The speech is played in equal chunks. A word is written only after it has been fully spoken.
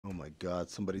my God.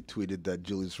 Somebody tweeted that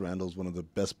Julius Randle is one of the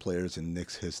best players in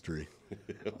Knicks history.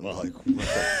 I'm like, what the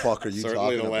fuck are you talking about?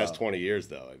 Certainly the last 20 years,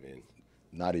 though. I mean,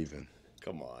 not even.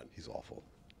 Come on. He's awful.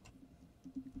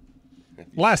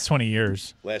 Last 20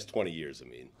 years. Last 20 years, I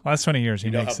mean. Last 20 years, he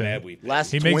you know makes how bad we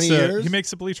last he 20 makes years? He makes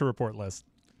the Bleacher Report list.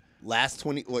 Last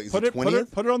 20, what, is put it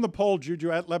 20th? Put it on the poll,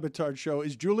 Juju, at Le Batard Show.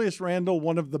 Is Julius Randle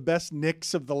one of the best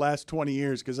Knicks of the last 20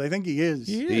 years? Because I think he is.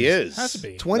 He is. Has to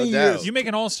be. 20 No years. doubt. You make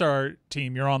an all-star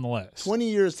team, you're on the list. 20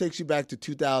 years takes you back to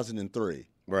 2003.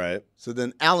 Right. So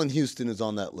then Allen Houston is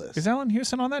on that list. Is Allen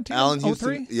Houston on that team? Allen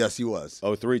Houston? 03? Yes, he was.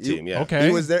 03 team, yeah. Okay.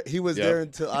 He was there. He was there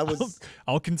until I was.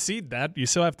 I'll concede that. You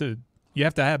still have to. You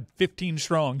have to have 15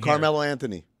 strong. Here. Carmelo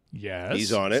Anthony. Yes.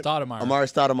 He's on it. Stoudemire. Amari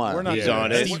Stoudemire. We're not He's doing on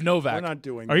that. it. Steve Novak. We're not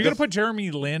doing Are you that. going to put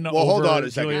Jeremy Lin Well, over hold on a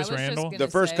second. Julius I was just Randle? gonna The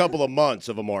first say- couple of months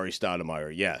of Amari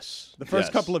Stoudemire, yes. The first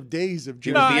Yes. couple of days of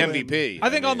He Jeremy was Lin. the MVP. I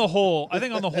think on the whole,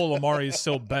 Amari is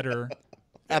still better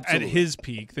at Absolutely. his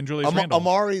peak than Julius Randle.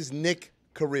 Amari's Knick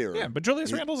career. Yeah, but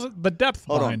Julius Randle's the depth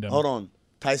behind him. Hold on.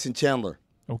 Tyson Chandler,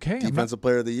 Okay. I'm not- Defensive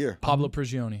Player of the Year. Pablo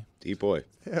Prigioni. Deep boy.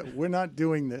 Yeah, we're not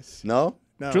doing this. No?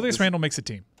 No. Julius Randle makes a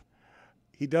team.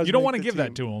 He does. You don't make want to the give team.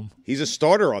 that to him. He's a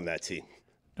starter on that team.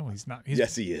 No, he's not.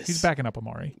 Yes, he is. He's backing up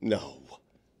Amari. No.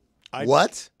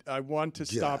 What? I want to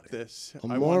stop this.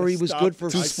 I Amari want to was stop- good for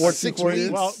Two sports 6 weeks.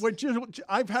 weeks. Well,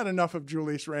 I've had enough of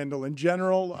Julius Randle in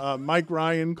general. Mike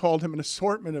Ryan called him an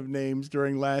assortment of names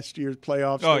during last year's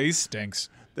playoffs. Oh, he stinks.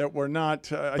 that were not.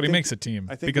 But he makes a team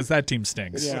I think because that team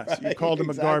stinks. Yes, you called him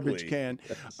a garbage can.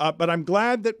 But I'm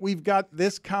glad that we've got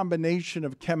this combination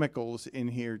of chemicals in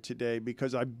here today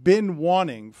because I've been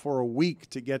wanting for a week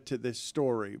to get to this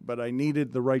story, but I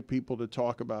needed the right people to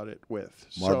talk about it with.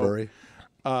 Marbury.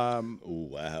 Oh,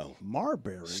 wow.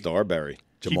 Marbury. Starberry.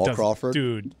 Jamal He Crawford.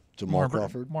 Dude. Jamal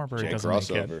Crawford. Marbury Jay doesn't make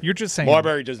crossover. it. You're just saying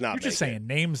Marbury does not You're just make saying it.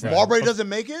 names. That Marbury doesn't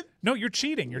make it? No, you're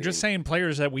cheating. You're just saying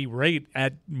players that we rate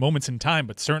at moments in time,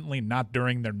 but certainly not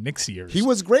during their Knicks years. He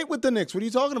was great with the Knicks. What are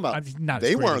you talking about? Not they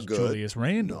as great weren't as good. Julius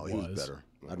Randle No, he was better.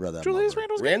 I'd rather have Julius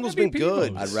Marbury. Randle's been MVP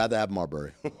good. votes. I'd rather have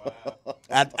Marbury.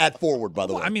 at forward, by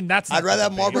the way. I mean, that's not I'd rather the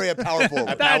have debate. Marbury at power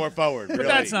forward. Power forward. but Really?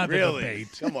 that's not the really?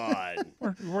 debate. Come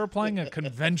on. We're applying a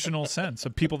conventional sense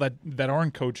of people that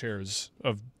aren't co-chairs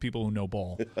of people who know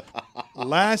ball.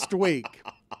 Last week,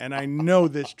 and I know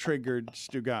this triggered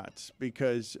Stugotz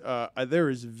because there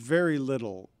is very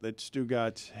little that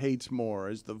Stugotz hates more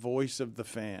as the voice of the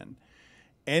fan.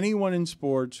 Anyone in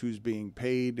sports who's being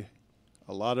paid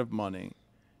a lot of money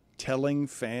telling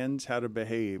fans how to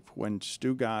behave when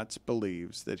Stugotz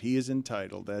believes that he is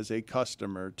entitled as a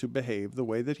customer to behave the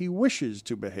way that he wishes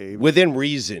to behave. Within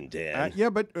reason, Dan.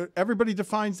 Yeah, but everybody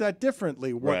defines that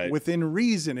differently, what Right. within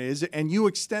reason is, and you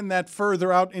extend that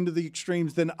further out into the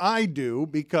extremes than I do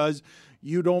because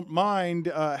you don't mind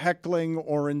heckling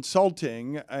or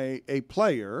insulting a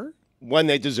player. When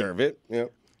they deserve it. Yeah.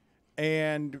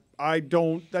 And I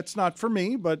don't. That's not for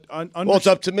me. But Well, it's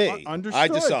up to me. Understood. I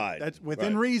decide. That's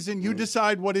within Right. reason. You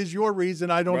decide what is your reason.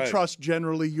 I don't Right. trust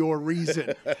generally your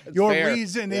reason. Your fair.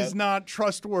 reason is not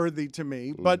trustworthy to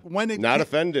me. But when it Not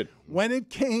offended. when it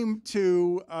came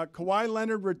to Kawhi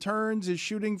Leonard returns, is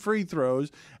shooting free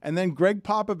throws, and then Gregg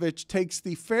Popovich takes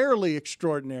the fairly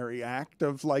extraordinary act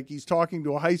of like he's talking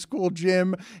to a high school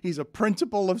gym. He's a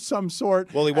principal of some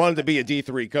sort. Well, he wanted to be a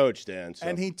D3 coach, Dan. So.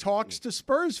 And he talks to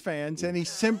Spurs fans, and he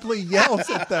simply yells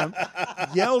at them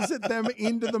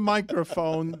into the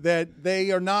microphone that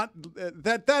they are not,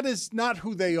 that is not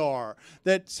who they are,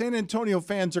 that San Antonio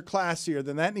fans are classier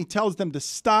than that. And he tells them to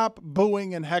stop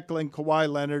booing and heckling Kawhi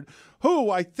Leonard, who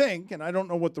I think, and I don't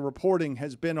know what the reporting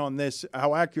has been on this,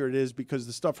 how accurate it is, because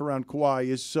the stuff around Kawhi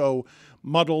is so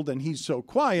muddled and he's so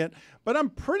quiet, but I'm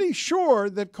pretty sure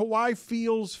that Kawhi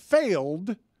feels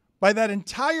failed by that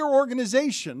entire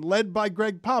organization led by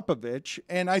Gregg Popovich,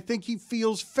 and I think he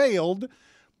feels failed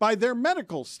by their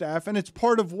medical staff, and it's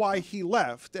part of why he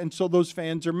left. And so those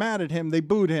fans are mad at him. They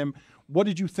booed him. What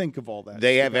did you think of all that?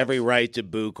 They have every right to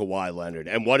boo Kawhi Leonard.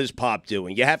 And what is Pop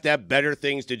doing? You have to have better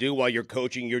things to do while you're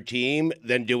coaching your team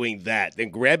than doing that, than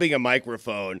grabbing a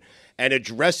microphone and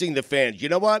addressing the fans. You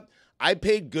know what? I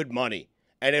paid good money.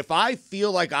 And if I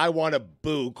feel like I want to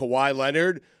boo Kawhi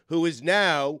Leonard, who is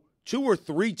now 2 or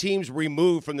 3 teams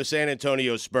removed from the San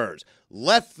Antonio Spurs,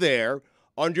 left there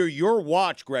under your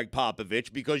watch, Gregg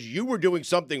Popovich, because you were doing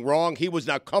something wrong. He was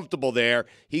not comfortable there.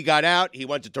 He got out. He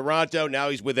went to Toronto. Now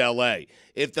he's with L.A.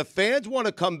 If the fans want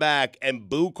to come back and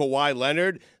boo Kawhi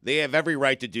Leonard, they have every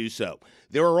right to do so.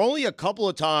 There are only a couple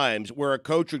of times where a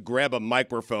coach would grab a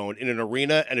microphone in an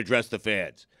arena and address the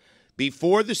fans.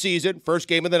 Before the season, first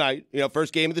game of the night,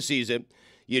 first game of the season,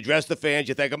 You address the fans.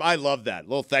 You thank them. I love that. A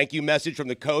little thank you message from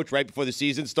the coach right before the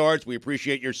season starts. We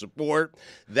appreciate your support.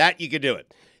 That you can do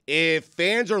it. If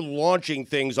fans are launching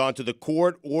things onto the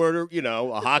court or,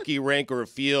 a hockey rink or a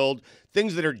field,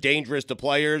 things that are dangerous to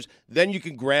players, then you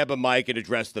can grab a mic and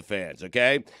address the fans,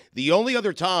 okay? The only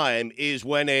other time is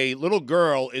when a little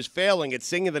girl is failing at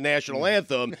singing the national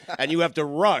anthem and you have to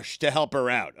rush to help her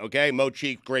out, okay? Mo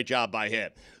Cheek, great job by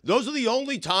him. Those are the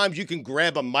only times you can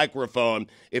grab a microphone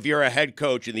if you're a head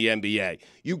coach in the NBA.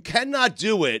 You cannot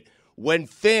do it when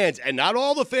fans, and not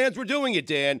all the fans were doing it,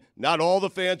 Dan, not all the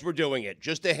fans were doing it.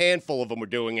 Just a handful of them were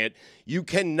doing it. You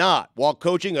cannot, while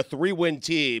coaching a 3-win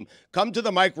team, come to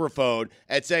the microphone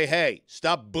and say, hey,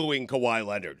 stop booing Kawhi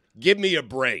Leonard. Give me a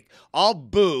break. I'll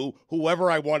boo whoever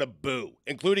I want to boo,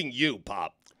 including you,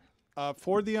 Pop.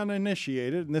 For the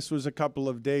uninitiated, and this was a couple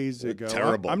of days ago.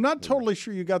 Terrible. I'm not totally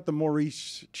sure you got the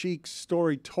Maurice Cheeks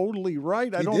story totally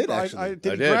right. He did, actually.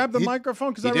 Did he grab the microphone?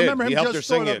 Because I remember him just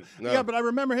sort of. No. Yeah, but I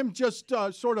remember him just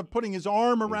sort of putting his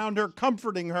arm around her,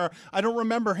 comforting her. I don't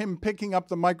remember him picking up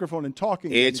the microphone and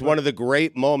talking. It's one of the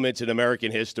great moments in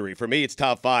American history. For me, it's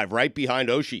top 5, right behind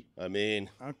Oshie. I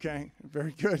mean. Okay,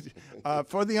 very good.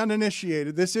 For the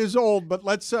uninitiated, this is old, but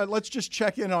let's just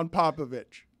check in on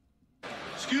Popovich.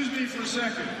 Excuse me for a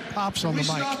second. Pops on the mic.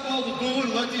 Stop all the booing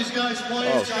and let these guys play.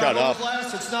 Oh, It's got shut no up.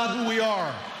 Class. It's not who we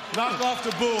are. Knock off the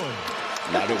booing.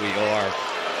 Not who we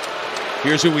are.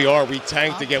 Here's who we are. We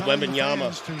tanked to get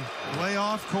Wembanyama. Lay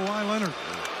off Kawhi Leonard.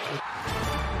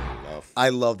 I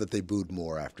love that they booed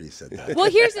more after he said that.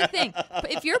 Well, here's the thing: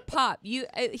 if you're Pop,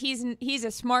 he's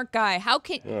a smart guy. How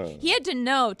can he had to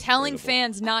know telling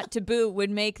fans not to boo would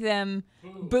make them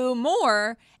boo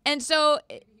more, and so.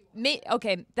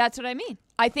 Okay, that's what I mean.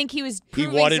 I think he was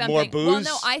proving wanted something. more booze? Well,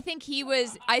 no, I think he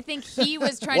was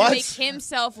trying to make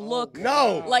himself look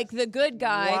like the good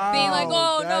guy, being like,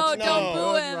 "Oh no, don't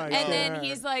boo him." Right and there. then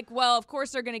he's like, "Well, of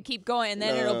course they're going to keep going." And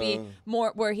then it'll be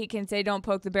more where he can say, "Don't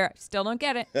poke the bear." Still don't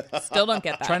get it. Still don't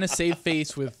get that. Trying to save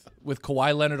face with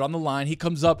Kawhi Leonard on the line. He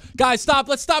comes up, guys, stop!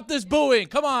 Let's stop this booing.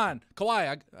 Come on,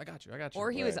 Kawhi, I got you.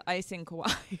 Or he was icing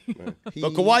Kawhi.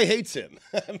 But Kawhi hates him.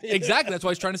 I mean, Exactly. That's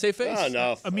why he's trying to save face.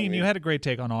 enough. I mean, you had a great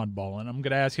take on oddball, and I'm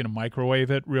going to ask you to microwave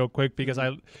it real quick because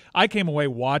I came away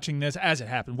watching this as it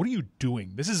happened. What are you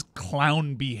doing? This is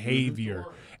clown behavior.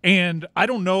 And I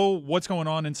don't know what's going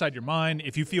on inside your mind,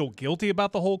 if you feel guilty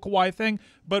about the whole Kawhi thing,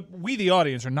 but we, the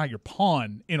audience, are not your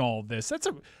pawn in all of this.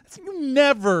 You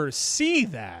never see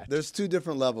that. There's 2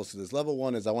 different levels to this. Level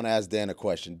 1 is I want to ask Dan a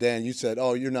question. Dan, you said,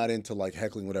 you're not into like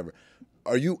heckling, whatever.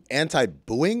 Are you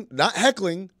anti-booing? Not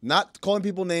heckling, not calling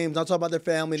people names, not talking about their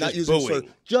family, Just not using booing.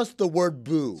 just the word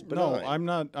boo. No, I'm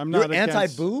not. I'm You're not against,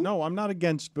 anti-boo? No, I'm not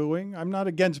against booing. I'm not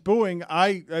against booing.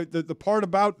 The part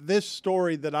about this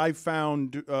story that I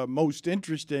found most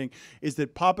interesting is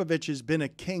that Popovich has been a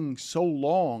king so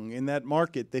long in that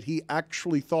market that he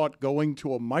actually thought going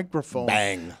to a microphone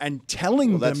Bang. and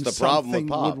telling that's them the problem with something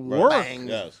Pop, would right? work. Bang.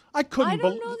 Yes. I couldn't. I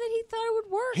don't know that he thought it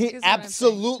would work. He is what I'm saying.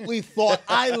 absolutely thought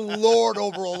I lord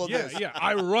over all of this. Yeah,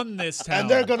 I run this town. And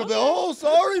they're going to be,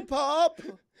 sorry, Pop.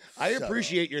 I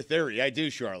appreciate your theory. I do,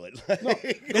 Charlotte.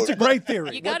 It's a great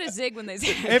theory. You got to zig when they say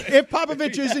If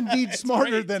Popovich is indeed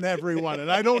smarter than everyone, and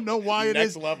I don't know why it Next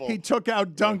is level. he took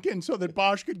out Duncan so that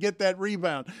Bosch could get that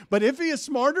rebound. But if he is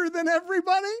smarter than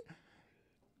everybody,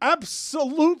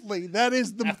 absolutely, that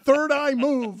is the third eye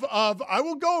move of I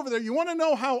will go over there. You want to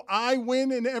know how I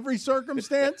win in every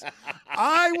circumstance?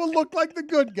 I will look like the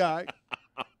good guy.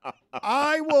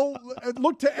 I will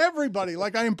look to everybody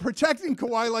like I am protecting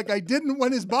Kawhi like I didn't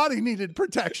when his body needed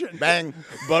protection. Bang.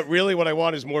 But really what I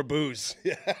want is more booze.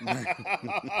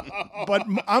 But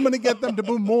I'm going to get them to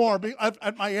boo more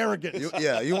at my arrogance.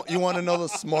 You want to know the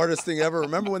smartest thing ever?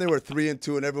 Remember when they were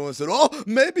 3-2 and everyone said,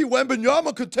 maybe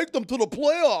Wembanyama could take them to the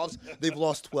playoffs? They've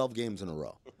lost 12 games in a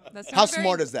row. That's How not very-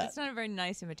 smart is that? That's not a very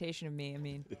nice imitation of me. I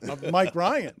mean, Of Mike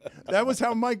Ryan. That was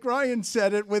how Mike Ryan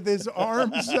said it with his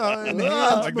arms and hands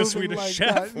like the moving Swedish like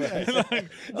chef. that.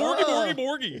 Yeah.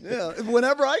 Morgie. Yeah,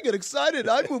 whenever I get excited,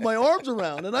 I move my arms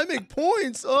around and I make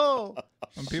points. And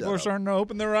people are starting to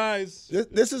open their eyes.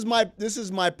 This is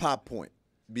my Pop point.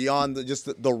 Beyond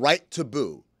the right to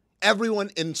boo. Everyone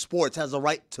in sports has a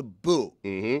right to boo.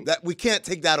 Mm-hmm. That we can't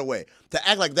take that away. To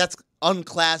act like that's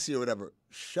unclassy or whatever.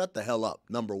 Shut the hell up,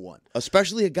 number one.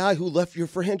 Especially a guy who left your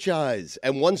franchise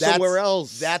and won somewhere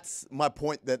else. That's my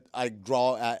point that I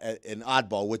draw in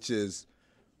Oddball, which is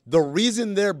the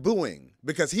reason they're booing,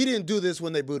 because he didn't do this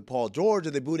when they booed Paul George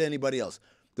or they booed anybody else.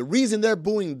 The reason they're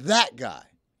booing that guy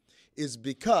is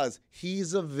because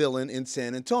he's a villain in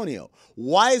San Antonio.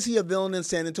 Why is he a villain in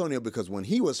San Antonio? Because when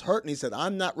he was hurt and he said,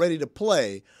 I'm not ready to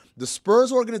play, the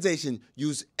Spurs organization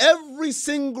used every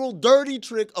single dirty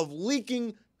trick of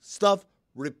leaking stuff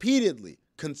repeatedly,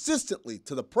 consistently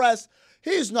to the press.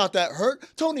 He's not that hurt.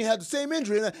 Tony had the same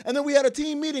injury. And then we had a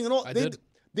team meeting and all.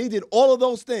 They did all of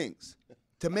those things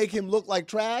to make him look like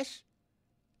trash.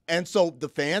 And so the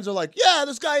fans are like, yeah,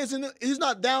 this guy he's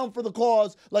not down for the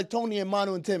cause like Tony and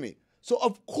Manu and Timmy. So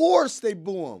of course they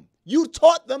boo him. You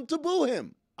taught them to boo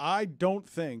him. I don't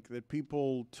think that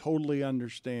people totally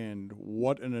understand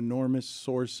what an enormous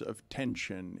source of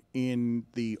tension in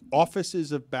the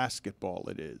offices of basketball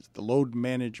it is. The load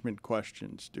management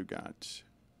questions, Stugotz.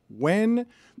 When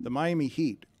the Miami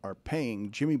Heat are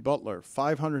paying Jimmy Butler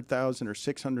 $500,000 or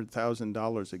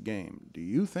 $600,000 a game, do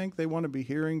you think they want to be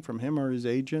hearing from him or his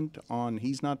agent on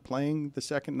he's not playing the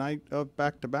second night of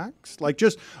back-to-backs? Like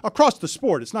just across the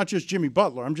sport. It's not just Jimmy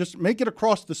Butler. I'm just make it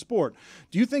across the sport.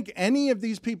 Do you think any of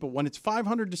these people, when it's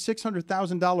 $500,000 to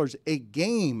 $600,000 a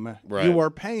game, you are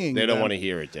paying They don't them, want to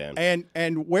hear it, Dan.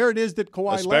 And where it is that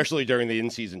Kawhi Especially during the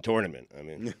in-season tournament. I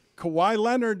mean, Kawhi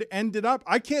Leonard ended up,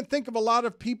 I can't think of a lot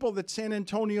of people that San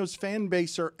Antonio's fan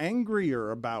base are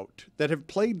angrier about that have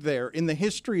played there in the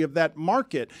history of that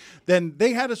market than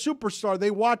they had a superstar they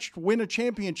watched win a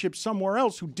championship somewhere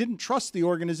else who didn't trust the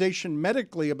organization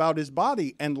medically about his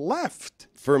body and left.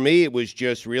 For me, it was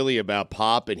just really about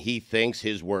Pop, and he thinks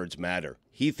his words matter.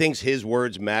 He thinks his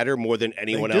words matter more than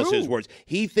anyone else's words.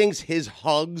 He thinks his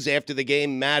hugs after the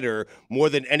game matter more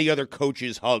than any other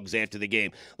coach's hugs after the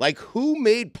game. Like, who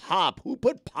made Pop? Who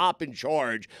put Pop in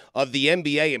charge of the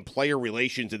NBA and player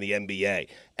relations in the NBA?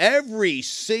 Every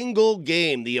single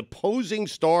game, the opposing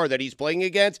star that he's playing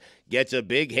against gets a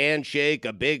big handshake,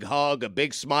 a big hug, a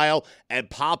big smile,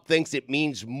 and Pop thinks it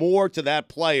means more to that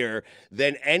player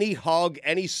than any hug,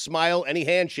 any smile, any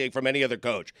handshake from any other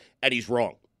coach. And he's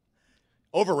wrong.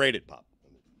 Overrated, Pop.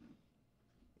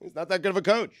 He's not that good of a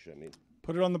coach. I mean,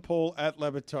 put it on the poll at Le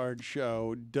Batard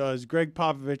Show. Does Gregg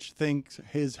Popovich think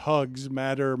his hugs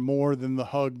matter more than the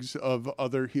hugs of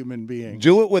other human beings?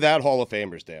 Do it without Hall of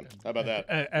Famers, Dan. How about that?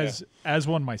 As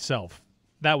one myself,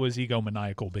 that was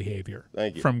egomaniacal behavior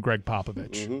from Gregg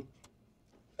Popovich.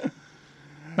 Mm-hmm.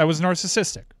 That was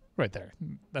narcissistic right there.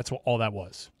 That's what all that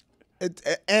was.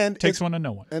 And takes one to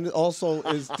know one. And it also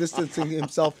is distancing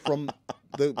himself from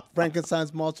the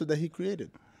Frankenstein's monster that he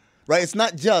created. Right? It's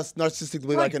not just narcissistic the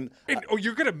way I can.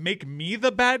 You're going to make me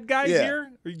the bad guy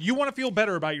here? You want to feel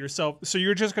better about yourself, so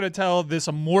you're just going to tell this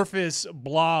amorphous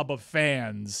blob of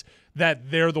fans that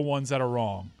they're the ones that are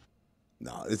wrong.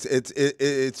 No,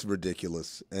 it's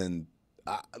ridiculous. And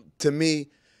to me,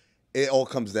 it all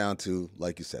comes down to,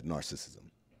 like you said, narcissism.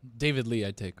 David Lee,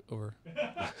 I take over.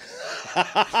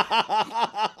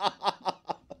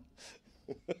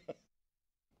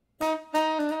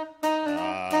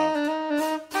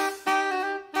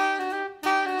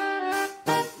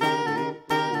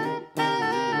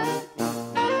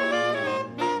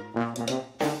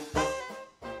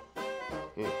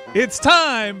 It's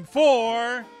time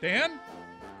for Dan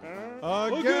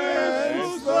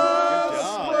Against the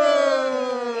Spread.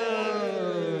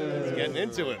 Getting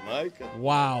into it, Mike.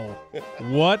 Wow.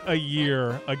 What a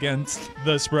year against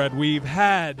the spread we've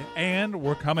had. And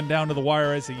we're coming down to the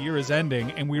wire as the year is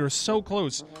ending, and we are so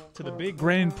close to the big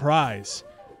grand prize.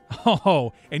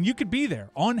 Oh, and you could be there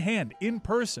on hand in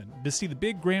person to see the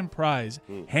big grand prize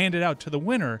handed out to the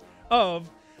winner of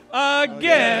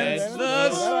Against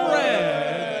the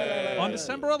Spread on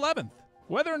December 11th.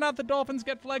 Whether or not the Dolphins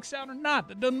get flexed out or not,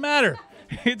 that doesn't matter.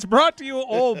 It's brought to you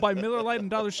all by Miller Lite and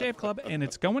Dollar Shave Club, and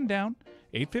it's going down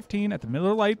 8:15 at the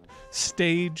Miller Lite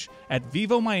stage at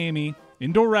Vivo Miami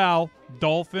in Doral,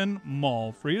 Dolphin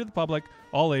Mall. Free to the public,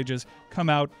 all ages. Come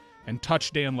out and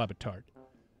touch Dan Le Batard.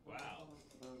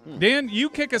 Dan, you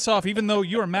kick us off, even though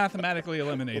you are mathematically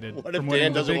eliminated. What if from winning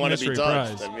Dan the doesn't big want to be mystery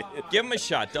touched? prize. I mean, Give him a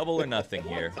shot. Double or nothing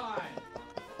here.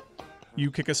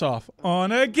 You kick us off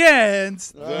on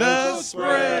Against the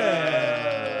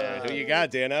Spread. who you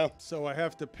got, Dano? So I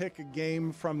have to pick a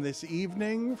game from this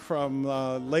evening, from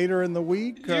later in the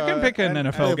week. You can pick an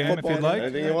NFL game if you'd like.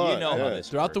 Anything you want. You know how this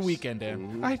Throughout the works. weekend,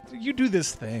 Dan. You do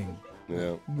this thing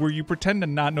Yeah. where you pretend to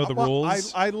not know the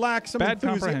rules. I lack some Bad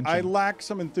enthusiasm. comprehension. I lack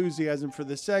some enthusiasm for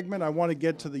this segment. I want to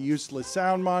get to the useless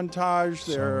sound montage.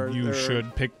 So you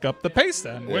should pick up the pace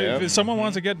then. Yeah. If someone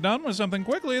wants to get done with something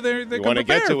quickly, they You come want to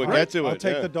get prepared, to it, right? get to it. I'll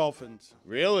take yeah. the Dolphins.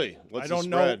 Really? What's I don't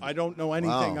the spread? know. I don't know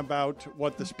anything Wow. about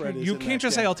what the spread is. You in can't that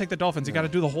just say game. I'll take the Dolphins. You got to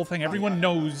do the whole thing. Everyone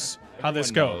knows how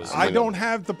this goes. knows. I don't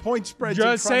have the point spreads.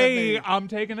 Just in front say of me. I'm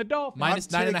taking the Dolphins.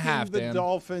 Minus I'm 9.5, taking the Dan.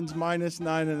 Dolphins minus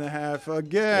 9.5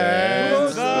 again.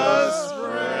 Against the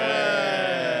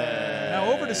spread.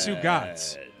 Now over to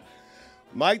Stugotz.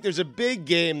 Mike, there's a big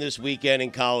game this weekend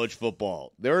in college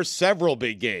football. There are several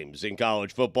big games in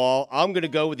college football. I'm going to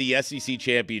go with the SEC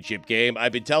championship game.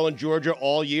 I've been telling Georgia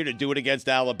all year to do it against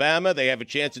Alabama. They have a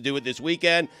chance to do it this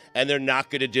weekend, and they're not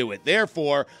going to do it.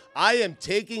 Therefore, I am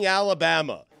taking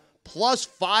Alabama plus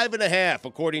 5.5,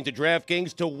 according to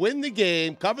DraftKings, to win the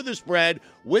game, cover the spread,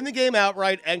 win the game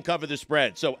outright, and cover the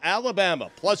spread. So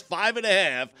Alabama plus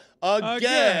 5.5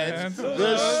 against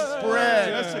the spread.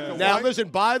 Jessica, now, why- listen,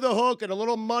 buy the hook, and a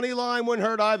little money line wouldn't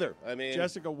hurt either. I mean,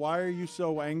 Jessica, why are you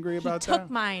so angry about Took that?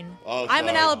 mine. Oh, I'm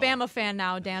an sorry. Alabama fan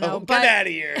now, Dano. oh, but get out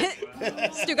of here.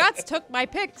 Stugotz took my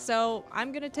pick, so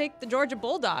I'm going to take the Georgia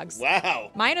Bulldogs.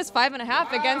 Wow. Minus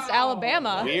 5.5 against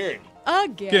Alabama. Weird.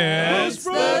 Against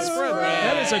the spread.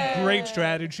 That is a great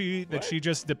strategy that she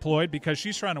just deployed because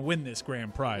she's trying to win this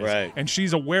grand prize. Right. And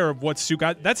she's aware of what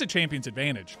Stugotz. That's a champion's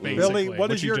advantage, basically. Billy,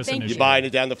 what is she your- just You You initiated. buying it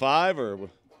down to 5 or?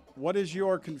 What is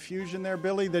your confusion there,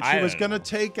 Billy? That she I was don't going to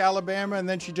take Alabama and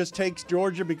then she just takes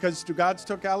Georgia because Stugotz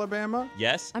took Alabama?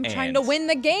 Yes. I'm and. trying to win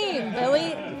the game,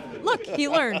 Billy. Look, he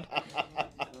learned.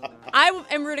 I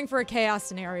am rooting for a chaos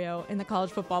scenario in the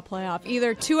college football playoff.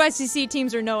 Either 2 SEC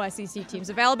teams or no SEC teams.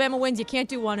 If Alabama wins, you can't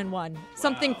do 1-1.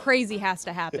 Something crazy has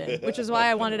to happen, which is why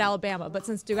I wanted Alabama. But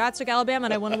since Stugotz took Alabama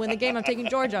and I want to win the game, I'm taking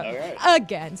Georgia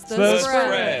against the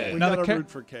spread. We Now, got the to ca- root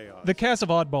for chaos. The cast of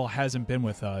Oddball hasn't been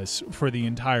with us for the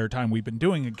entire time we've been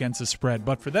doing Against the Spread,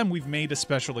 but for them, we've made a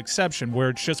special exception where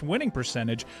it's just winning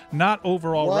percentage, not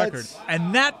overall What? record.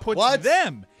 And that puts What?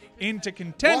 them into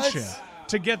contention What?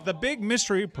 to get the big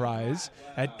mystery prize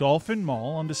at Dolphin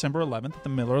Mall on December 11th at the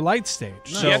Miller Light stage.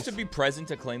 Do So, you have to be present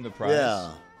to claim the prize?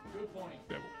 Yeah.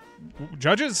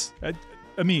 judges,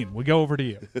 Amin, we go over to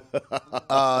you.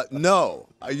 No,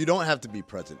 you don't have to be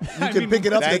present. You I can mean, pick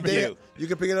it up the thank day. you. You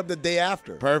can pick it up the day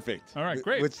after. Perfect. All right,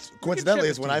 great. Which We can coincidentally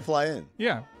ship is it when to I you. fly in.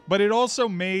 Yeah, but it also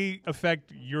may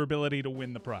affect your ability to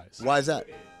win the prize Why is that?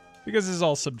 because this is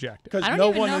all subjective. Because I don't no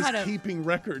even one know is how to- keeping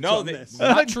records No, on they- this.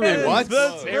 not true. What?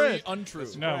 Very untrue.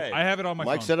 No, I have it on my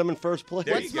Mike phone. said I'm in first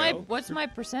place. What's my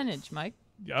percentage, Mike?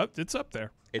 Yep, it's up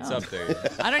there. It's up there.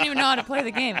 I don't even know how to play the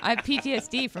game. I have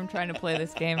PTSD from trying to play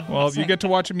this game. Well, you get to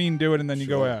watch Amin do it, and then you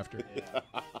go after.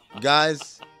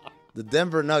 Guys, the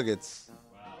Denver Nuggets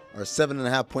are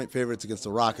 7.5-point favorites against the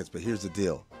Rockets, but here's the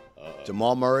deal.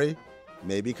 Jamal Murray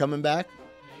maybe coming back.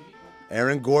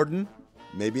 Aaron Gordon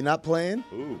maybe not playing.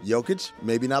 Jokic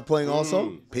maybe not playing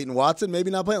also. Peyton Watson maybe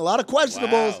not playing. A lot of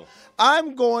questionables. Wow.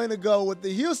 I'm going to go with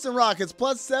the Houston Rockets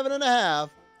plus 7.5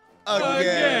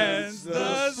 against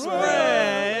the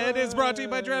spread is brought to you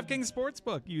by DraftKings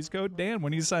Sportsbook. Use code Dan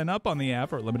when you sign up on the app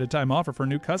for a limited time offer for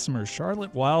new customers.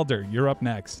 Charlotte Wilder, you're up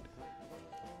next.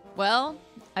 Well,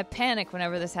 I panic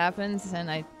whenever this happens, and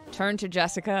I turn to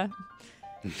Jessica,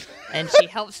 and she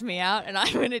helps me out, and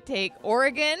I'm going to take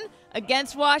Oregon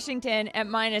against Washington at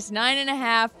minus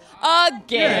 9.5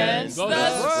 against the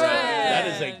That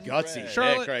is spread. a gutsy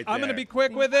Charlotte, pick right there. I'm going to be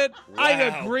quick with it. I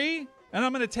Wow. agree. And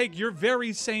I'm going to take your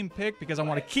very same pick because I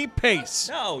want to keep pace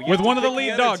No, you with have to one of the pick the lead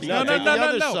other dogs. team. No, No, no, take no, the no,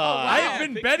 other no. side. I have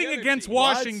been Pick the betting other against team.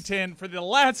 Washington for the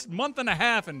last month and a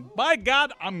half, and by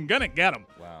God, I'm going to get them.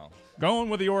 Wow. Going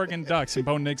with the Oregon Ducks, and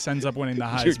Bo Nix ends up winning the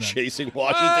You're Heisman. chasing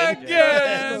Washington.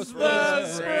 Against the You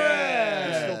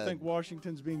spread. still think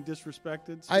Washington's being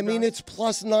disrespected? I mean, Stugotz? it's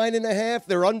plus 9.5.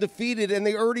 They're undefeated, and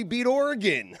they already beat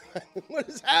Oregon. What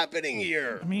is happening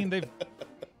here? I mean,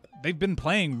 they've been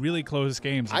playing really close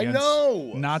games I against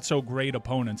know. not so great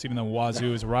opponents, even though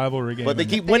Wazoo is a rivalry game. But they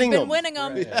and keep winning Been them. winning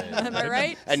them. Am I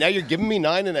right? And now you're giving me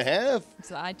 9.5? It's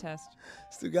the eye test.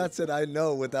 Stugotz said, I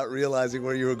know, without realizing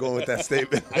where you were going with that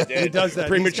statement. He does that.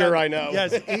 Premature, He's got- I know.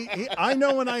 Yes, I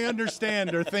know and I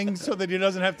understand are things so that he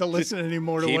doesn't have to listen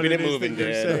anymore to what Keeping it it is moving, that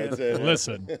you're Dan. saying. That's it.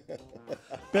 Listen,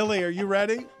 Billy, are you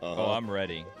ready? Oh, I'm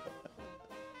ready.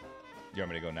 You want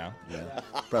me to go now?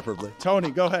 Preferably.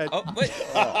 Tony, go ahead. Oh, wait.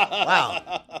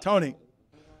 Wow. Tony.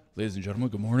 Ladies and gentlemen,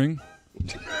 good morning.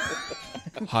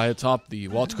 High atop the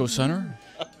Watsco Center,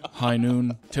 high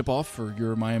noon tip-off for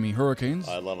your Miami Hurricanes.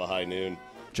 I love a high noon.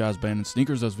 Jazz band and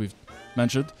sneakers, as we've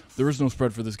mentioned. There is no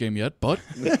spread for this game yet, but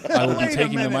I will be Wait a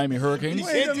taking the minute. Miami Hurricanes,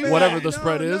 Wait a minute. whatever the No,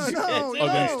 spread no, is, no,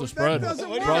 against no, the spread. that doesn't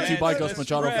work. Brought to you by Gus The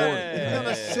Machado Ford. spread. You've got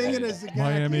to sing it as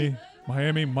Zagacki.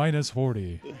 Miami minus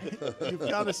 40. You've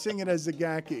got to sing it as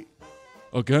Zagacki.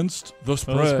 Against the The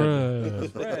spread.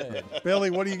 spread. Billy,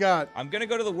 what do you got? I'm going to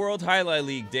go to the World Highlight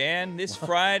League, Dan. This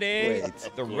Friday, Wait.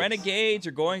 the Renegades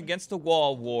are going against the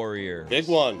Wall Warriors. Big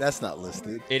one. That's not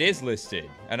listed. It is listed.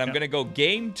 And I'm going to go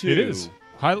game 2. It is.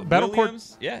 Battle Williams.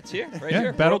 Court. Yeah, it's here. Right Yeah,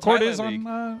 here. Battle World Court Highlight is League.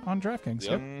 on DraftKings.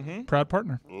 Yep. Yep. Proud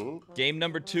partner. Game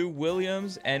number 2,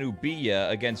 Williams and Ubia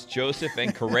against Joseph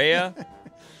and Correa.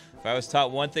 If I was taught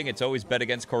one thing, it's always bet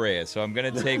against Correa. So I'm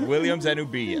going to take Williams and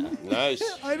Ubia. Nice.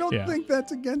 I don't think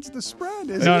that's against the spread,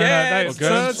 is No, it? no, Yes,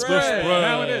 that's the spread.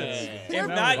 Now it is. If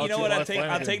not, you know what? I'll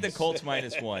take the Colts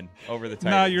 -1 over the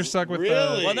Titans. No, you're stuck with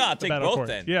Really? Well, no, I'll the take Battle both Court.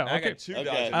 then. Yeah, I okay. got $2.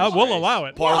 Okay. in this We'll race. allow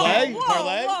it. Parlay? Whoa,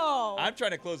 Parlay? whoa. I'm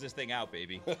trying to close this thing out,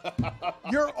 baby.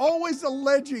 You're always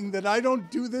alleging that I don't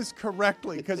do this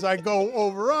correctly because I go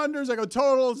over-unders, I go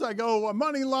totals, I go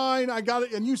money line, I got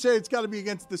it, and you say it's got to be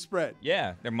against the spread.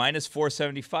 Yeah, they're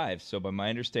 -475. So by my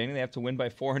understanding, they have to win by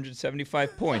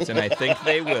 475 points, and I think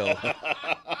they will.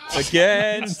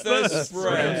 Against the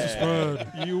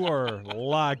spread. You are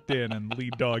locked in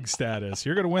lead dog status.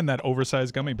 You're going to win that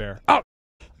oversized gummy bear. Oh!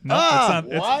 No, it's not.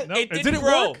 what? No, It didn't didn't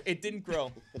grow. work. It didn't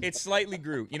grow. It slightly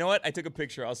grew. You know what? I took a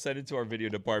picture. I'll send it to our video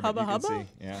department. Hubba You can hubba?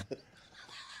 see. Yeah.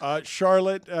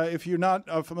 Charlotte, if you're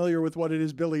not familiar with what it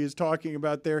is Billy is talking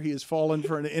about there, he has fallen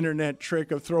for an internet trick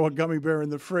of throw a gummy bear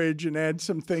in the fridge and add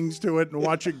some things to it and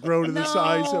watch it grow to the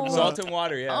size of Salt and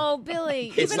water, yeah. Oh, Billy.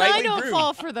 It Even I slightly don't grew.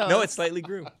 fall for those. No, it slightly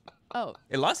grew. Oh.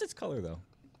 It lost its color, though.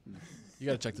 You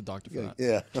got to check the doctor for that.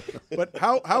 Yeah. But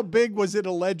how big was it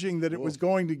alleging that it was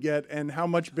going to get, and how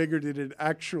much bigger did it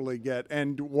actually get,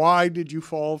 and why did you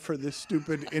fall for this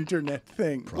stupid internet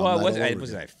thing? Well, it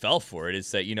wasn't I fell for it. It's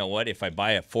that, you know what, if I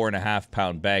buy a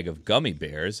 4.5-pound bag of gummy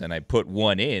bears and I put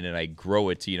one in and I grow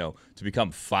it to, to become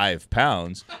 5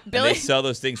 pounds, and Billy? they sell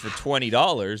those things for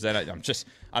 $20, then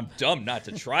I'm dumb not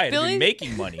to try it. Billy? I'm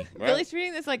making money. Billy's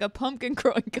treating this like a pumpkin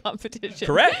growing competition.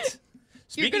 Correct.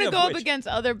 You're Speaking going to of go up which- against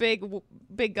other big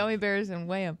gummy bears and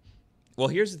weigh them. Well,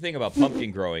 here's the thing about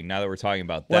pumpkin growing, now that we're talking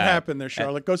about that. What happened there,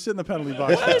 Charlotte? Go sit in the penalty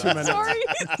box for 2 minutes. Sorry.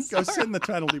 Go sit in the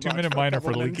penalty box. 2-minute for a minor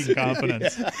couple for minutes. leaking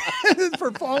confidence.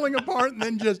 For falling apart and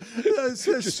then just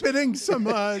spitting some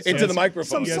Into the microphone.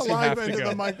 some Yes, you have saliva to into go.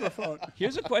 the microphone.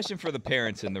 Here's a question for the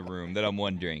parents in the room that I'm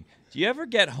wondering. Do you ever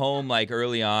get home like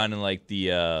early on in like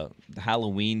the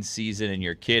Halloween season and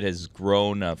your kid has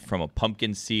grown from a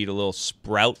pumpkin seed, a little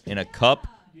sprout in a cup?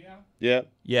 Yeah.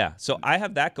 Yeah, so I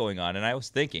have that going on, and I was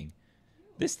thinking,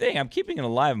 this thing, I'm keeping it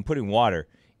alive and putting water.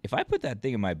 If I put that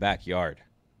thing in my backyard,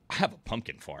 I have a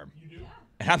pumpkin farm. You do?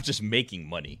 And I'm just making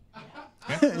money.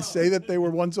 Say that they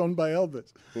were once owned by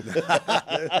Elvis.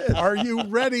 Are you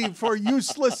ready for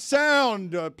useless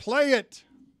sound? Play it.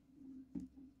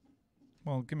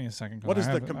 Well, give me a second. What is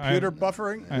I the have- computer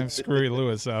buffering? I have Screwy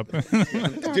Lewis up.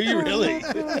 Do you really?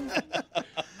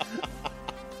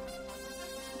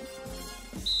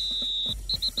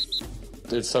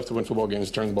 It's tough to win football games,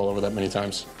 turn the ball over that many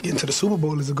times. Getting to the Super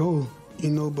Bowl is a goal,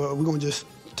 but we're going to just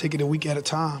take it a week at a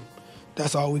time.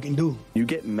 That's all we can do. You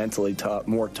get mentally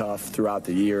more tough throughout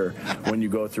the year when you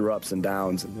go through ups and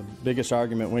downs. The biggest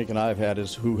argument Wink and I have had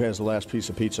is who has the last piece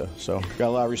of pizza. So got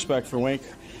a lot of respect for Wink.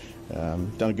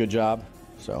 Done a good job.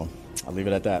 So I'll leave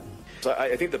it at that. So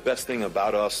I think the best thing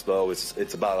about us, though, is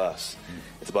it's about us.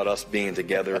 It's about us being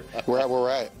together. We're at where we're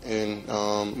at, and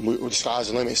the sky's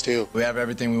the limit still. We have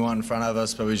everything we want in front of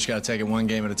us, but we just got to take it one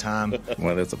game at a time.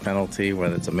 Whether it's a penalty,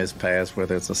 whether it's a missed pass,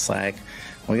 whether it's a sack,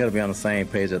 we got to be on the same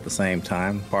page at the same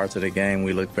time. Parts of the game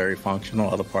we look very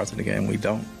functional, other parts of the game we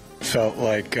don't. Felt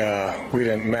like we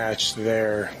didn't match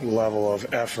their level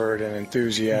of effort and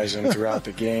enthusiasm throughout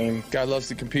the game. Guy loves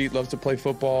to compete, loves to play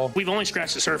football. We've only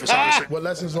scratched the surface, honestly. What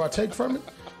lessons do I take from it?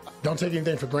 Don't take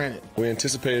anything for granted. We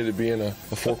anticipated it being a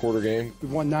 4-quarter game.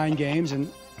 We've won 9 games,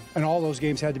 and all those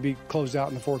games had to be closed out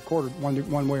in the fourth quarter,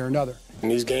 one way or another. And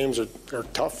these games are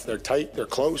tough, they're tight, they're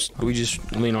close. We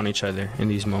just lean on each other in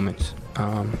these moments.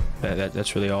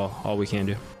 That's really all we can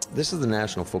do. This is the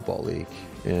National Football League,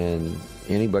 and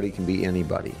anybody can be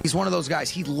anybody. He's one of those guys,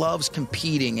 he loves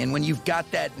competing, and when you've got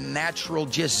that natural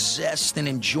just zest and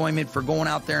enjoyment for going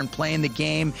out there and playing the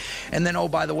game, and then, oh,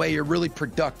 by the way, you're really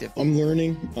productive. I'm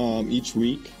learning each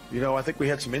week. I think we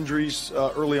had some injuries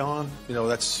early on.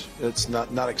 It's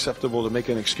not acceptable to make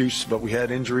an excuse, but we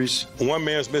had injuries. One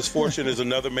man's misfortune is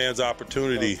another man's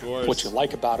opportunity. What you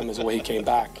like about him is the way he came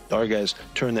back. Our guys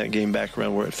turned that game back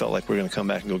around where it felt like we were going to come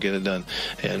back and go get it done.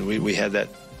 And we had that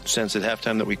sense at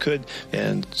halftime that we could,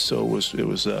 and so it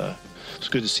was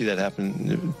good to see that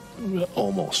happen. It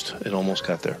almost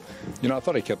got there. I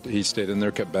thought he stayed in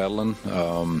there, kept battling.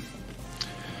 But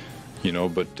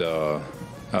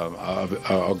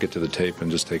I'll get to the tape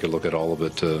and just take a look at all of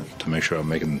it to make sure I'm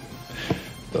making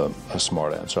a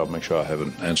smart answer. I'll make sure I have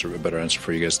a better answer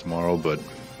for you guys tomorrow. But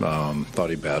thought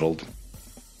he battled.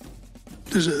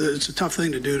 It's a tough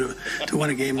thing to do to win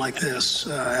a game like this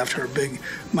after a big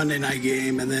Monday night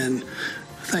game and then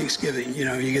Thanksgiving. You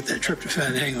know, you get that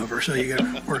tryptophan hangover, so you got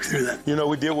to work through that. You know,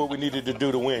 we did what we needed to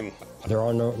do to win. There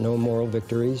are no moral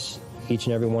victories. Each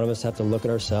and every one of us have to look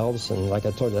at ourselves, and like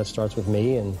I told you, that starts with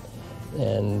me, and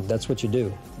that's what you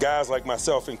do. Guys like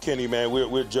myself and Kenny, man,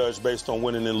 we're judged based on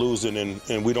winning and losing,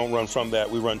 and we don't run from that.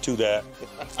 We run to that.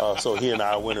 So he and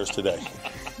I are winners today.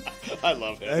 I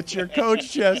love it. That's your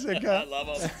coach, Jessica. I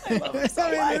love him. I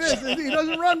mean, it is. He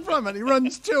doesn't run from it. He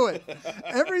runs to it.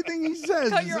 Everything he says.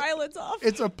 Cut your eyelids off.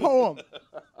 It's a poem.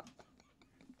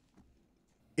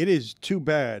 It is too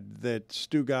bad that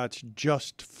Stugotz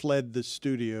just fled the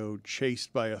studio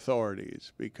chased by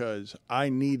authorities, because I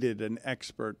needed an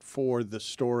expert for the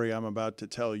story I'm about to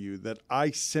tell you that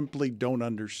I simply don't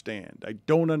understand. I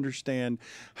don't understand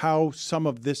how some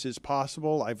of this is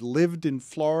possible. I've lived in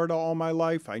Florida all my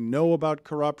life. I know about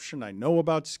corruption. I know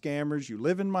about scammers. You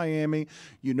live in Miami.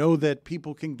 You know that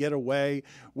people can get away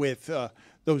with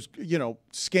those,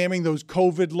 scamming those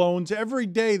COVID loans. Every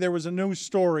day there was a news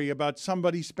story about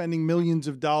somebody spending millions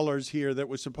of dollars here that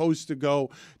was supposed to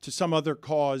go to some other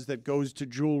cause that goes to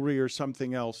jewelry or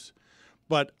something else.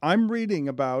 But I'm reading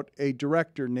about a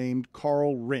director named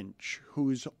Carl Rinch,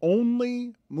 whose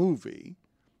only movie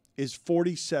is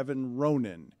 47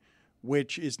 Ronin,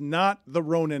 which is not the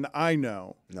Ronin I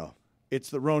know. No. It's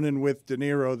the Ronin with De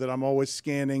Niro that I'm always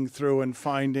scanning through and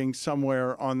finding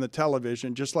somewhere on the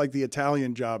television, just like the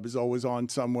Italian Job is always on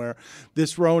somewhere.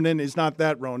 This Ronin is not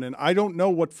that Ronin. I don't know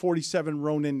what 47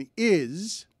 Ronin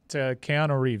is. It's a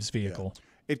Keanu Reeves vehicle.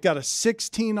 Yeah. It got a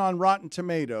 16 on Rotten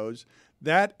Tomatoes.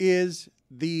 That is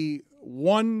the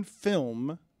one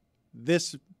film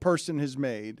this person has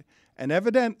made. And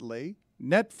evidently,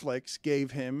 Netflix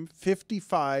gave him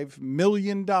 $55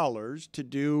 million to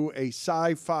do a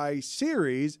sci-fi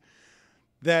series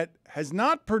that has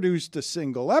not produced a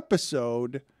single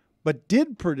episode, but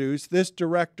did produce this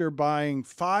director buying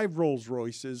 5 Rolls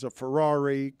Royces, a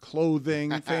Ferrari,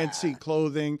 clothing, fancy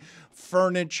clothing,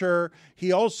 furniture.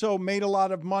 He also made a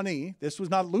lot of money. This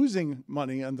was not losing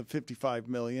money on the $55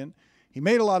 million. He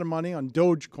made a lot of money on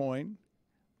Dogecoin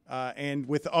and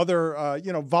with other,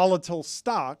 volatile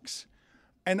stocks.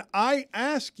 And I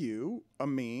ask you,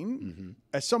 Amin,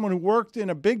 as someone who worked in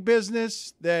a big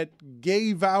business that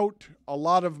gave out a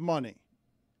lot of money,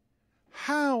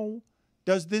 how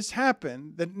does this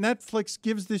happen that Netflix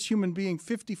gives this human being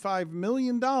 $55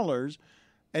 million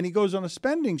and he goes on a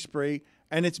spending spree?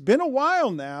 And it's been a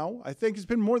while now. I think it's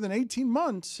been more than 18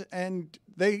 months, and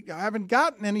they haven't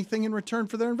gotten anything in return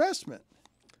for their investment.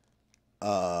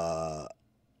 I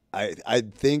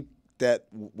think that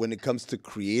when it comes to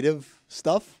creative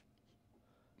stuff,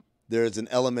 there's an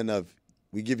element of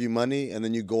we give you money and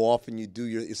then you go off and you do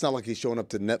your. It's not like he's showing up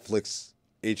to Netflix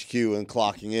HQ and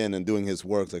clocking in and doing his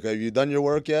work. It's like, have you done your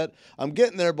work yet? I'm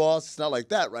getting there, boss. It's not like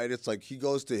that, right? It's like he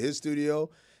goes to his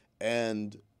studio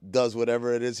and does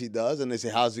whatever it is he does, and they say,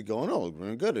 how's it going? Oh,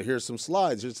 we're good. Here's some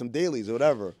slides. Here's some dailies or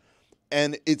whatever.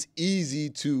 And it's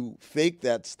easy to fake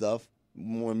that stuff.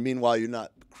 Meanwhile, you're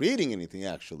not creating anything,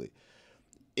 actually.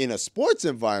 In a sports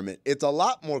environment, it's a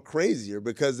lot more crazier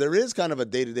because there is kind of a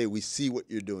day-to-day. We see what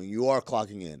you're doing. You are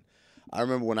clocking in. I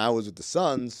remember when I was with the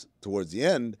Suns towards the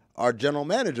end, our general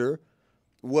manager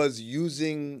was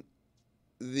using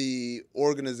the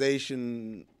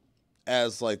organization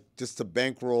as like just to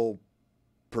bankroll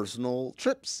personal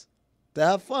trips to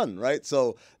have fun, right?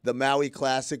 So the Maui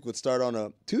Classic would start on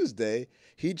a Tuesday.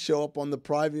 He'd show up on the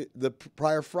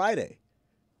prior Friday.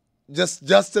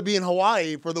 Just to be in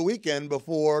Hawaii for the weekend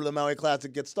before the Maui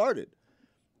Classic gets started.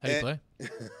 How do you play?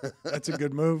 That's a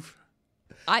good move.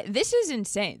 This is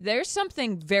insane. There's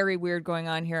something very weird going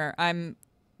on here.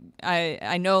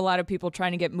 I know a lot of people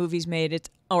trying to get movies made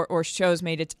or shows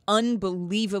made. It's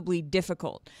unbelievably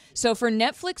difficult. So for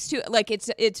Netflix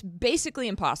to it's basically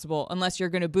impossible unless you're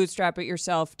going to bootstrap it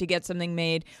yourself to get something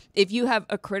made. If you have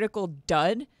a critical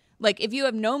dud, like if you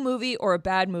have no movie or a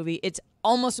bad movie, it's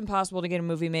almost impossible to get a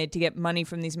movie made, to get money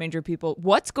from these major people.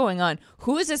 What's going on?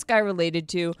 Who is this guy related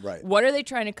to? Right. What are they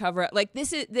trying to cover? Like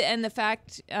this is and the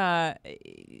fact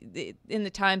in the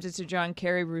Times, it's a John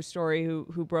Carreyrou story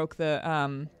who broke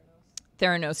the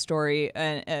Theranos story,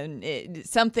 and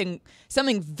something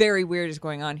very weird is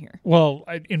going on here. Well,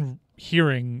 in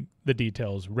hearing the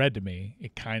details read to me,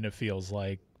 it kind of feels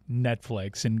like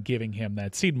Netflix, in giving him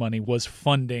that seed money, was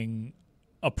funding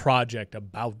a project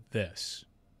about this.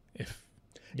 If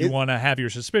you want to have your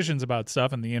suspicions about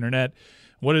stuff on the internet,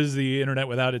 what is the internet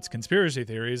without its conspiracy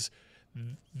theories?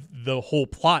 The whole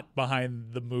plot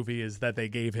behind the movie is that they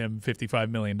gave him $55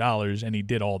 million and he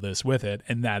did all this with it,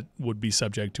 and that would be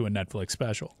subject to a Netflix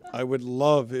special. I would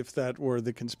love if that were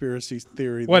the conspiracy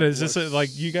theory. What is this, like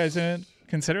you guys in it?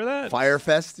 consider that?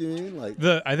 Firefest, you mean? Like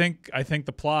I think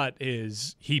the plot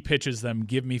is he pitches them,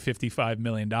 give me $55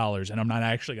 million, and I'm not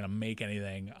actually going to make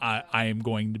anything. I am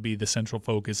going to be the central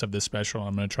focus of this special.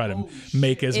 I'm going to try to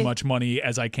make as much money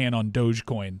as I can on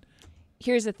Dogecoin.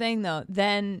 Here's the thing, though.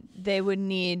 Then they would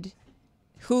need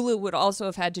Hulu would also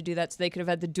have had to do that, so they could have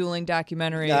had the dueling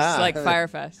documentaries like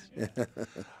Firefest.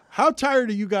 How tired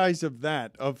are you guys of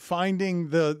that? Of finding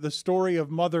the story of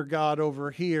Mother God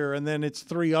over here, and then it's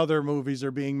 3 other movies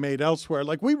are being made elsewhere?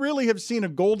 Like, we really have seen a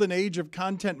golden age of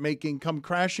content making come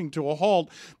crashing to a halt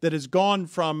that has gone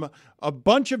from a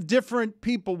bunch of different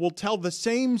people will tell the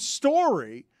same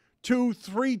story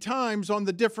 2-3 times on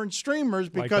the different streamers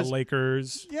because like the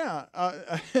Lakers. Yeah,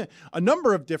 a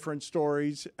number of different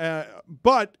stories,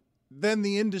 but then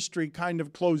the industry kind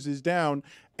of closes down,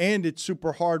 and it's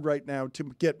super hard right now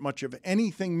to get much of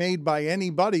anything made by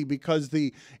anybody because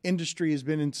the industry has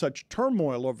been in such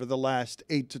turmoil over the last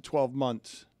 8 to 12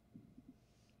 months.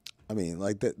 I mean,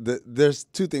 like there's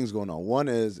 2 things going on. One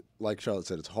is, like Charlotte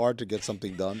said, it's hard to get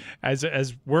something done. As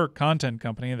we're a content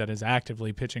company that is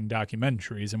actively pitching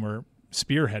documentaries, and we're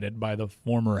spearheaded by the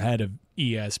former head of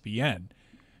ESPN,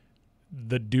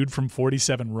 the dude from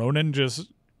 47 Ronin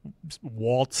just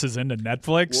waltzes into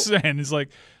Netflix and is like,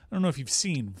 I don't know if you've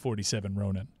seen 47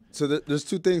 Ronin. So there's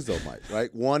 2 things though, Mike,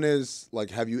 right? One is like,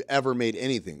 have you ever made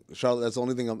anything? Charlotte, that's the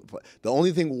only thing. The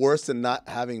only thing worse than not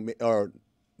having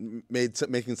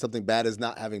making something bad is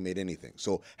not having made anything.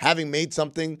 So having made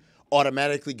something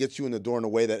automatically gets you in the door in a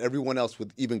way that everyone else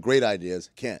with even great ideas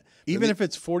can't. Even if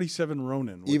it's 47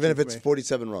 Ronin. Even if it's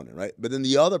 47 Ronin, right? But then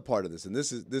the other part of this, and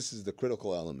this is the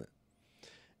critical element,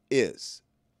 is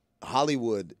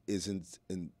Hollywood is in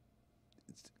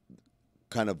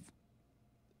kind of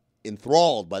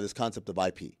enthralled by this concept of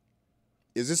IP.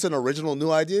 Is this an original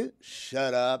new idea?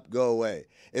 Shut up, go away.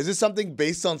 Is this something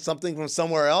based on something from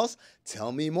somewhere else?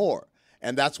 Tell me more.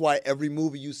 And that's why every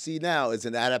movie you see now is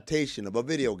an adaptation of a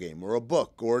video game or a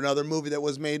book or another movie that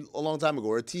was made a long time ago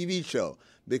or a TV show,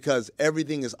 because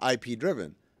everything is IP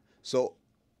driven. So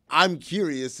I'm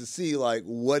curious to see, like,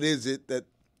 what is it that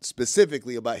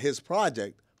specifically about his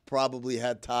project probably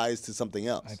had ties to something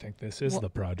else. I think this is the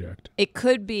project. It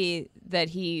could be that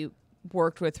he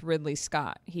worked with Ridley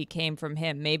Scott. He came from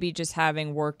him. Maybe just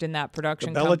having worked in that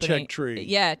production Belichick company. tree.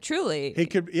 Yeah, truly. He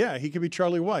could be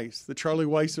Charlie Weiss, the Charlie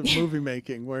Weiss of movie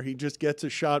making, where he just gets a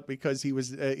shot because he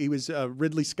was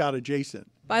Ridley Scott adjacent.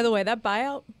 By the way, that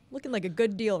buyout looking like a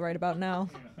good deal right about now.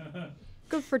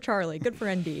 Good for Charlie. Good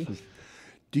for ND.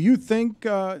 Do you think?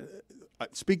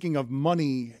 Speaking of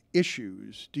money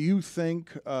issues, do you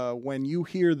think when you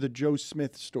hear the Joe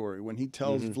Smith story, when he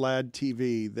tells Vlad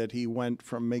TV that he went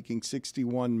from making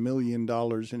 $61 million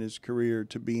in his career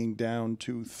to being down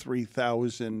to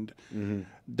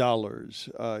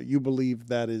 $3,000, you believe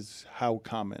that is how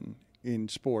common in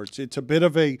sports? It's a bit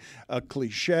of a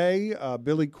cliche.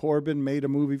 Billy Corben made a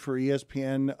movie for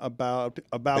ESPN about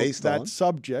that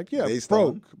subject. Yeah,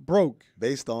 broke.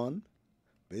 Based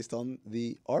on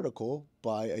the article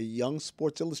by a young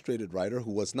Sports Illustrated writer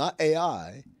who was not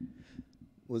AI,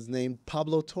 was named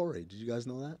Pablo Torre. Did you guys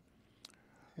know that?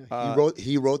 Yeah,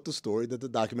 he wrote the story that the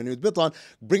documentary was built on,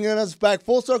 bringing us back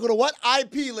full circle to what?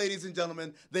 IP, ladies and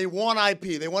gentlemen. They want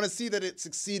IP. They want to see that it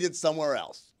succeeded somewhere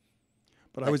else.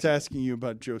 But I was asking you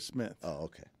about Joe Smith. Oh,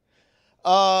 okay.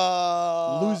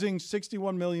 Losing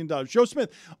 $61 million. Joe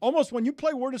Smith, almost when you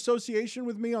play word association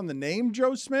with me on the name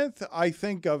Joe Smith, I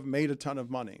think of made a ton of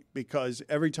money because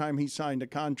every time he signed a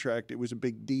contract, it was a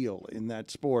big deal in that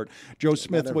sport. Joe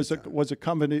Smith was a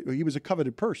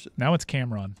coveted person. Now it's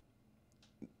Cameron.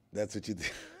 That's what you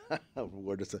think.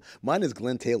 Mine is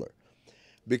Glenn Taylor.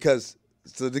 Because,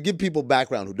 so to give people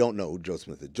background who don't know who Joe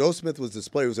Smith is, Joe Smith was this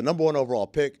player who was a number 1 overall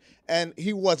pick, and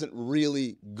he wasn't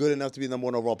really good enough to be the number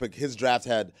 1 overall pick. His draft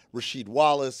had Rasheed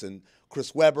Wallace and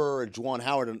Chris Webber and Juwan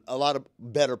Howard and a lot of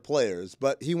better players,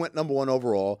 but he went number 1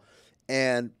 overall,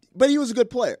 but he was a good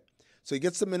player. So he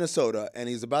gets to Minnesota, and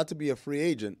he's about to be a free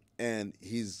agent, and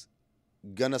he's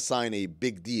going to sign a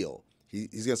big deal.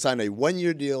 He's going to sign a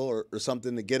 1-year deal or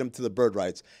something to get him to the bird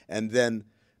rights, and then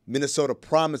Minnesota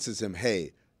promises him,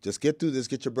 hey, just get through this,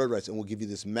 get your bird rights, and we'll give you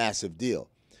this massive deal.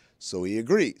 So he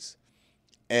agrees.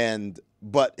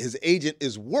 But his agent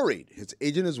is worried. His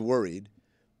agent is worried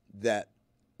that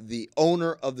the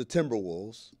owner of the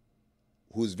Timberwolves,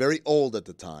 who's very old at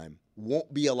the time,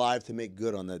 won't be alive to make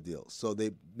good on that deal. So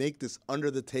they make this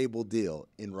under-the-table deal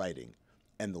in writing,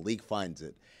 and the league finds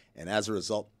it. And as a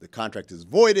result, the contract is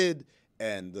voided,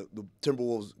 and the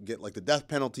Timberwolves get like the death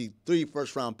penalty, 3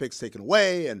 first-round picks taken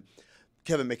away, and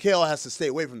Kevin McHale has to stay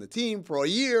away from the team for a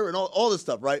year and all this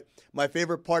stuff, right? My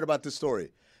favorite part about this story,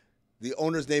 The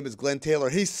owner's name is Glenn Taylor.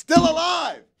 He's still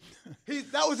alive.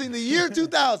 That was in the year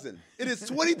 2000. It is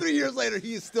 23 years later.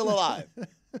 He is still alive.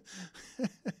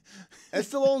 And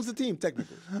still owns the team,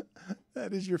 technically.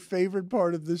 That is your favorite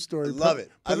part of this story. I love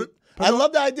it. I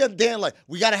love the idea of Dan, like,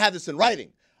 we got to have this in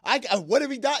writing. What if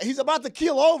he died? He's about to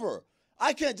keel over.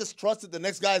 I can't just trust that the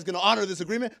next guy is going to honor this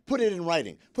agreement. Put it in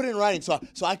writing. Put it in writing so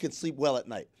I can sleep well at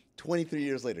night. 23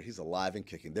 years later, he's alive and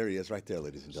kicking. There he is right there,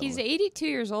 ladies and gentlemen. He's 82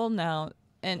 years old now.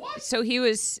 And so he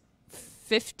was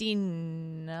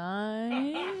 59.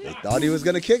 They thought he was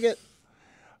going to kick it.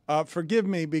 Forgive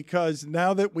me, because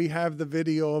now that we have the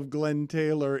video of Glenn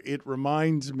Taylor, it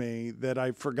reminds me that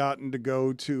I've forgotten to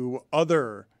go to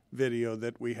other video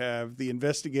that we have, the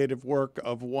investigative work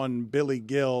of one Billy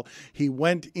Gill. He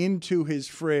went into his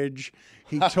fridge.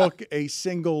 He took a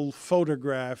single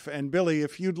photograph. And Billy,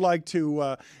 if you'd like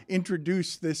to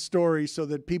introduce this story so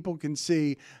that people can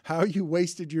see how you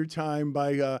wasted your time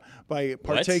by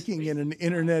partaking in an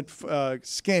internet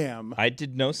scam. I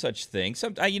did no such thing.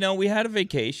 We had a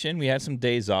vacation. We had some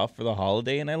days off for the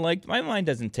holiday, and my mind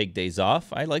doesn't take days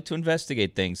off. I like to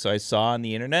investigate things. So I saw on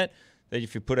the internet that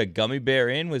if you put a gummy bear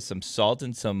in with some salt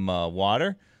and some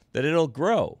water, that it'll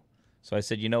grow. So I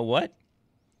said, you know what?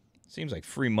 Seems like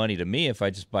free money to me. If I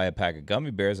just buy a pack of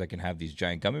gummy bears, I can have these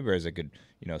giant gummy bears. I could,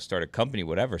 start a company,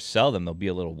 whatever, sell them. They'll be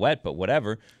a little wet, but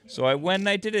whatever. So I went and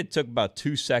I did it. It took about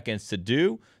 2 seconds to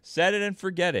do. Set it and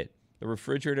forget it. The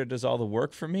refrigerator does all the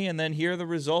work for me, and then here are the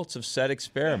results of said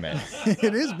experiment.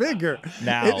 It is bigger.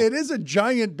 Now it is a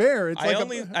giant bear.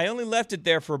 I only left it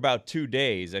there for about 2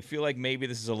 days. I feel like maybe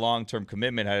this is a long-term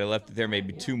commitment. Had I left it there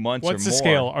maybe 2 months or more. What's the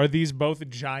scale? Are these both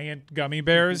giant gummy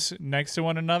bears next to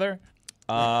one another?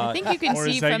 I think you can or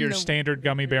see is that from your the standard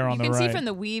gummy bear on the right? You can see from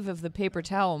the weave of the paper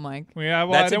towel, Mike. Yeah,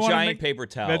 well, that's a giant paper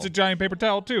towel. That's a giant paper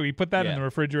towel, too. He put that in the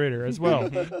refrigerator as well.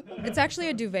 It's actually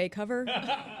a duvet cover.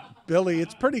 Billy,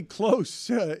 it's pretty close.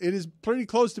 It is pretty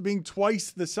close to being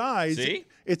twice the size. See?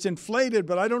 It's inflated,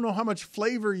 but I don't know how much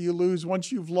flavor you lose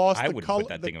once you've lost the color. Put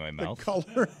that thing in my mouth.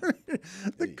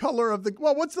 The color of the.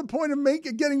 Well, what's the point of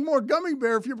getting more gummy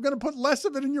bear if you're going to put less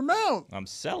of it in your mouth? I'm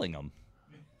selling them.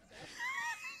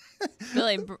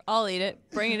 Billy, I'll eat it.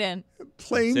 Bring it in.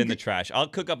 It's in the trash. I'll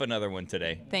cook up another one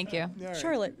today. Thank you. Right.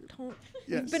 Charlotte,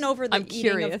 Yes. you've been over the I'm eating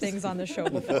curious. of things on the show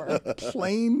before.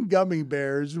 Plain gummy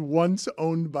bears once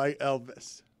owned by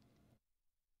Elvis.